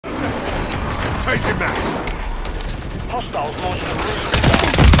Changing max. Hostiles launched a cruise missile.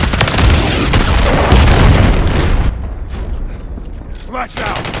 Flash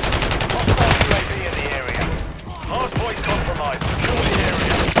out. Hostile UAV in the area. Hardpoint compromised. Secure the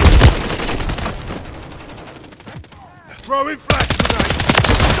area. Throw in flash grenade.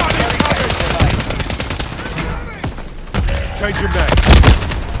 Stunning coverage. Changing max.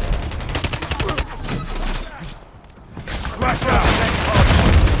 Flash out.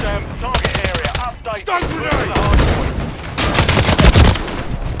 Target area. Update. Stun grenade.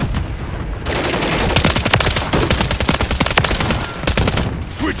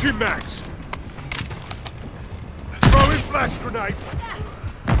 Switching max. Throw in flash grenade.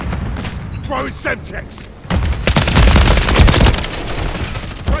 Throw in Semtex.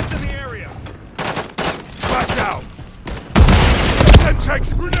 Right in the area. Flash out.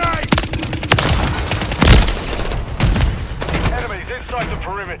 Semtex grenade. Enemies inside the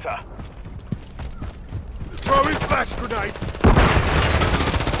perimeter. Throw in flash grenade.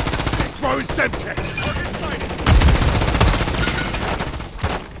 Throw in Semtex.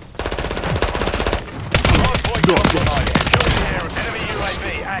 Hardpoint compromised. Secure the area. Enemy UAV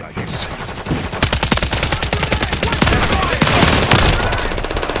active.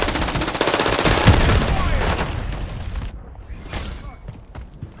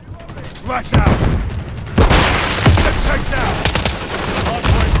 Flash out. Semtex out.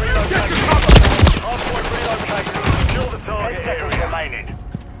 Hardpoint relocated. Get to cover. Hardpoint relocated. Secure the target area. Remaining.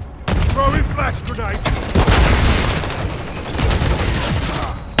 Throw in flash grenade.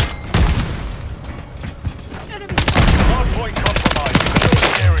 Hardpoint compromised. Secure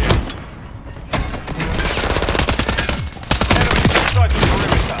the area. Enemies inside the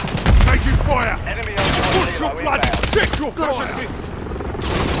perimeter. Taking fire. Enemy Push your on blood. inbound. Check your fire.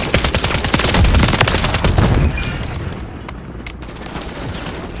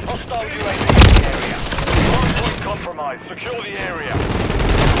 Hostile UAV in the area. Hardpoint compromised. Secure the area.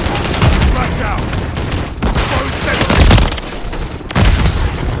 Flash out. Throw in Semtex.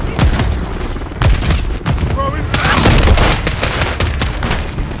 Throw in flash.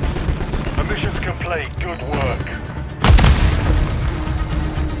 Mission's complete. Good work.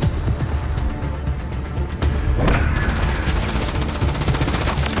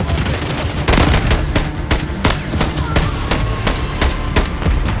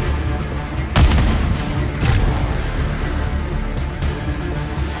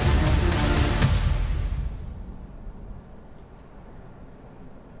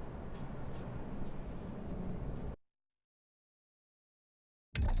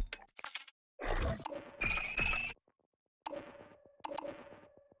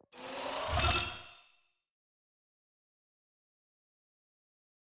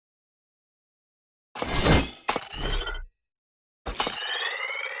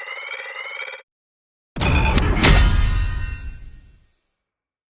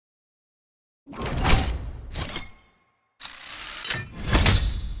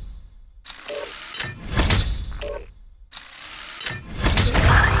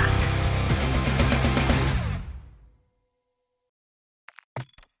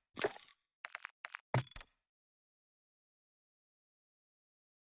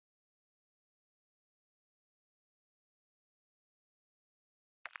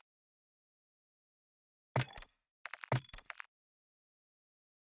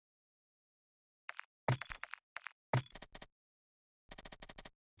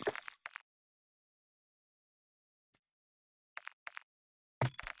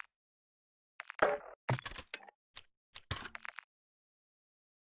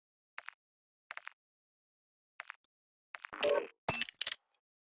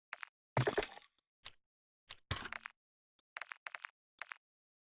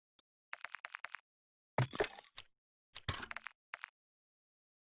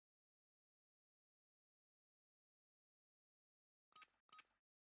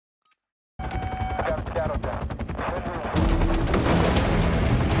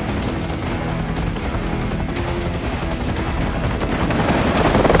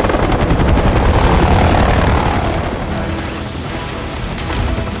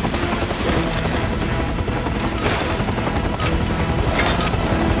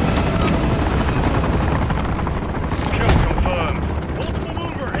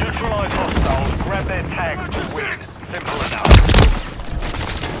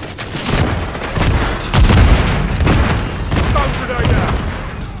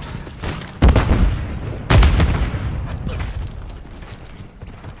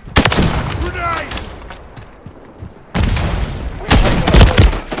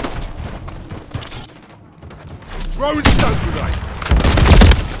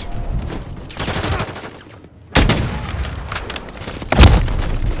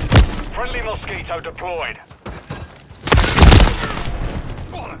 Mosquito deployed.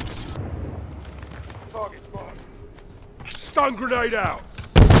 Target spotted. Stun grenade out!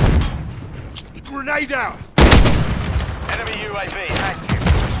 Grenade out! Enemy UAV active.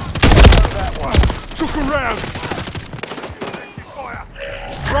 That one. Took a round! Fire.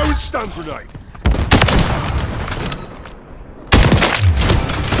 Throwing stun grenade!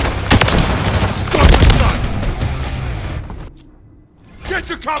 Stun the stun! Get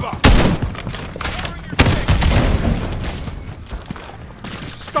to cover!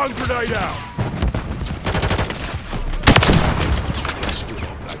 Stun grenade out!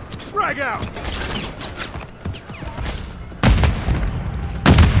 Frag out!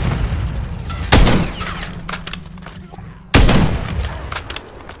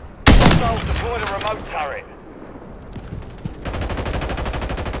 Hostiles deployed a remote turret.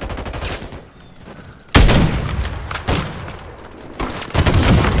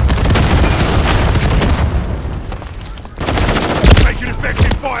 Taking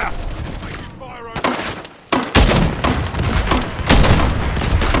effective fire! Taking fire over!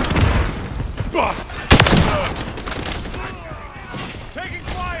 Bust! Taking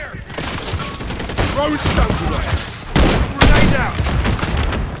fire. Throwing stun grenade! Grenade out!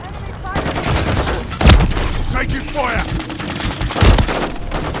 Taking fire!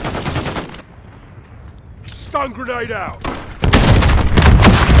 Stun grenade out!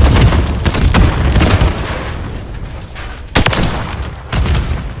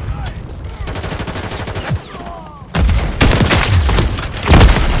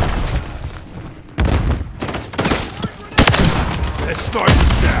 Their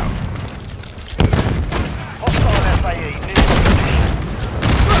sniper's down! Hostile FAE near position.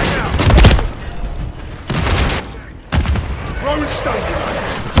 Frag out! Throwing stun grenade!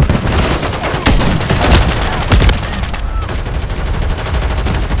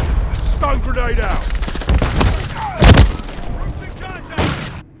 Stun grenade out!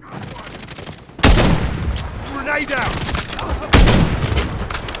 Grenade out!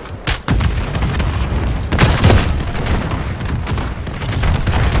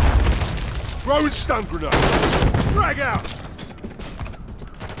 Throwing stun grenade! Frag out!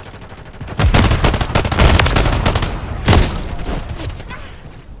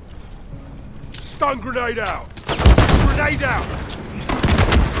 Stun grenade out! Grenade out!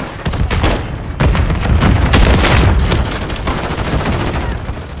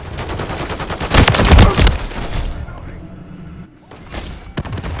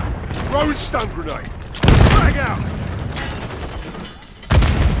 Throwing stun grenade! Frag out!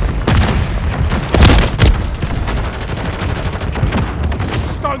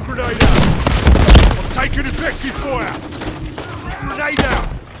 Stun grenade out! I'm taking effective fire! Grenade out!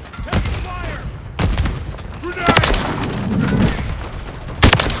 Taking fire. Grenade!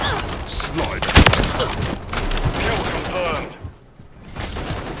 Slide! Kill confirmed.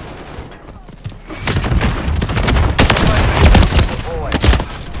 Deployed.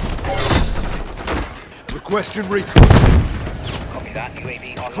 Requesting recon. Copy that.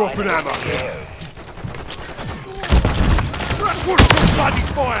 UAV online. Dropping ammo. Yeah. What's the bloody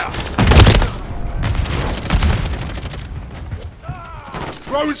fire?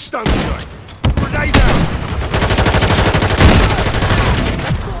 Throwing stun grenade! Grenade out!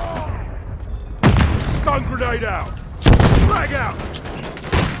 Stun grenade out! Frag out!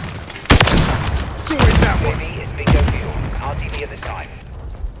 Sorted that one! UAV is bingo fuel. RTV at this time.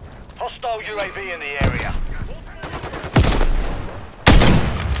 Hostile UAV in the area.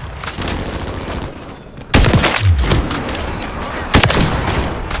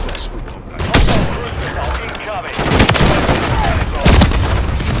 Hostile cruise missile incoming.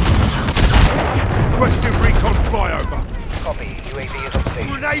 Requesting recon flyover! Copy. UAV is on station.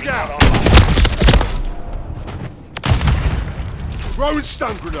 Grenade out! Throwing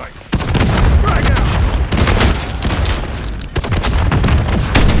stun grenade! Frag out!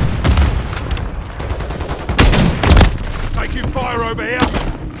 Taking fire over here!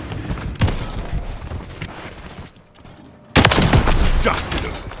 Dusted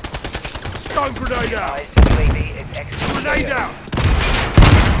him! Stun grenade out! UAV is exiting. Grenade out!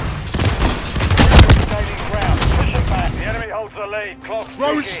 Gaining ground. Pushing back. The enemy holds the lead. Clock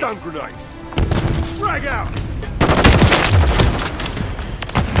Throwing ticking. stun grenade! Frag out!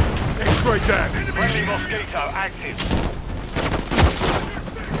 X-ray down! Friendly Mosquito active.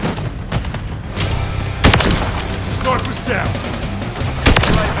 Sniper's down!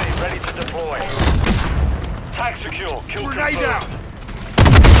 UAV ready to deploy. Tag secure. Kill Grenade confirmed. out!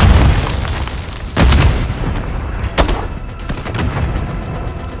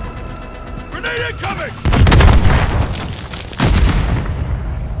 Grenade incoming!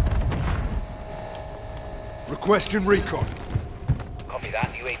 Requesting recon. Copy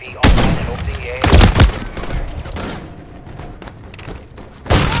that. UAV online and orbiting the area.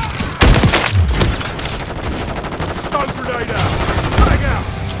 Stun grenade out! Frag out!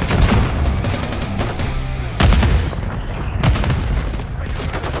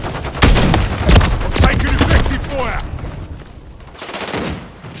 I'm taking effective fire!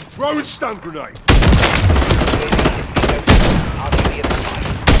 Throwing stun grenade!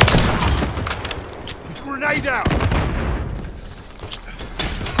 Grenade out!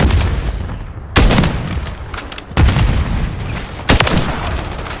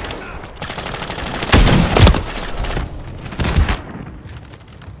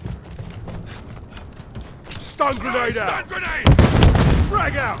 Stun grenade out! Stun grenade!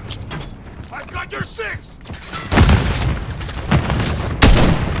 Frag out! I've got your six!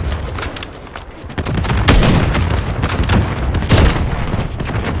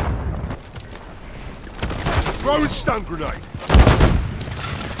 Throwing stun grenade!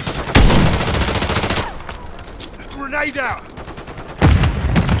 Grenade out!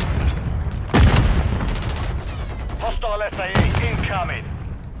 Hostile SAE incoming.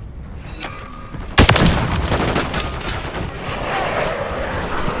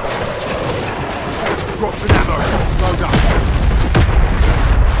 Dropped an ammo box, load up!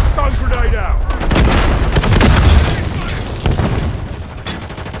 Stun grenade out!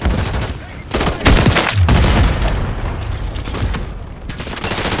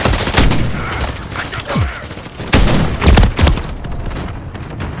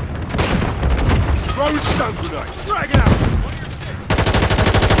 Throwing stun grenade! Frag out!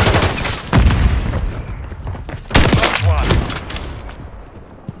 Last one.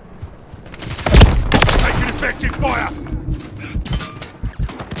 Taking effective fire!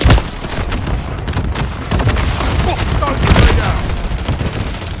 Stun grenade out!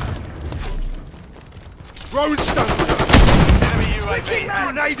 Throwing stun grenade! Enemy UAV.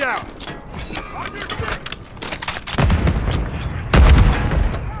 Grenade out!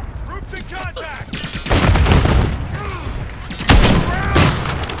 Troops in contact!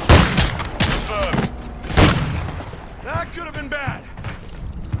 Confirmed. That could have been bad.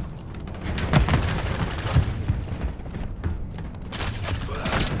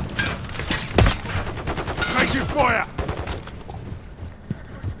 Taking fire!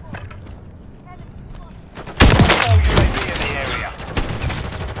 Hostile UAV in the area.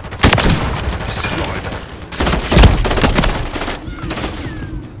 Sniper!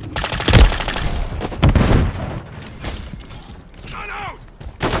 Gun out!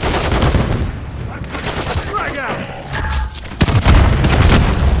 Frag out!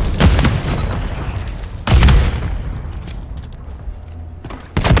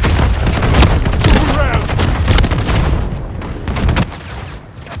 Around!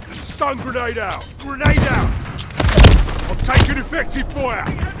 Stun grenade out! Grenade out! I'm taking effective fire!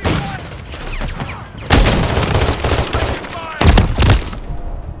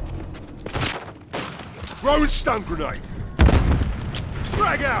 Throwing stun grenade!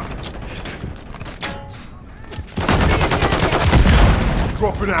 Frag out!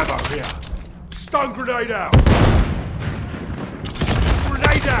 Dropping ammo here! Stun grenade out!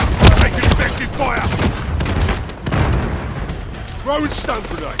 Grenade out! Taking effective fire! Throwing stun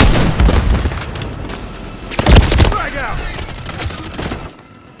grenade! Frag out!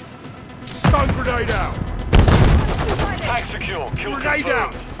 Stun grenade out! Tag secure. Kill Grenade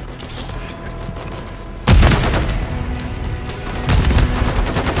out! confirmed.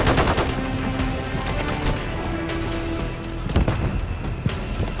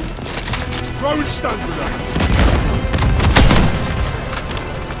 Throwing stun grenade!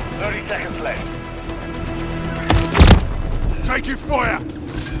 30 seconds left. Taking fire!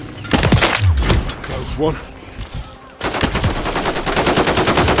 Close one.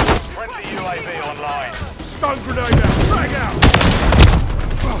 Friendly UAV online. Stun grenade out! Frag out!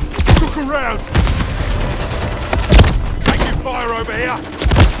 Look around! Taking fire over here!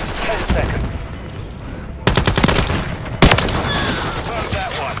 10 seconds. Confirm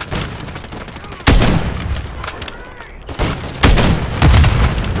that one.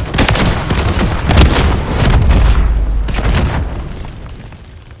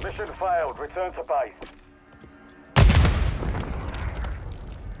 Mission failed. Return to base.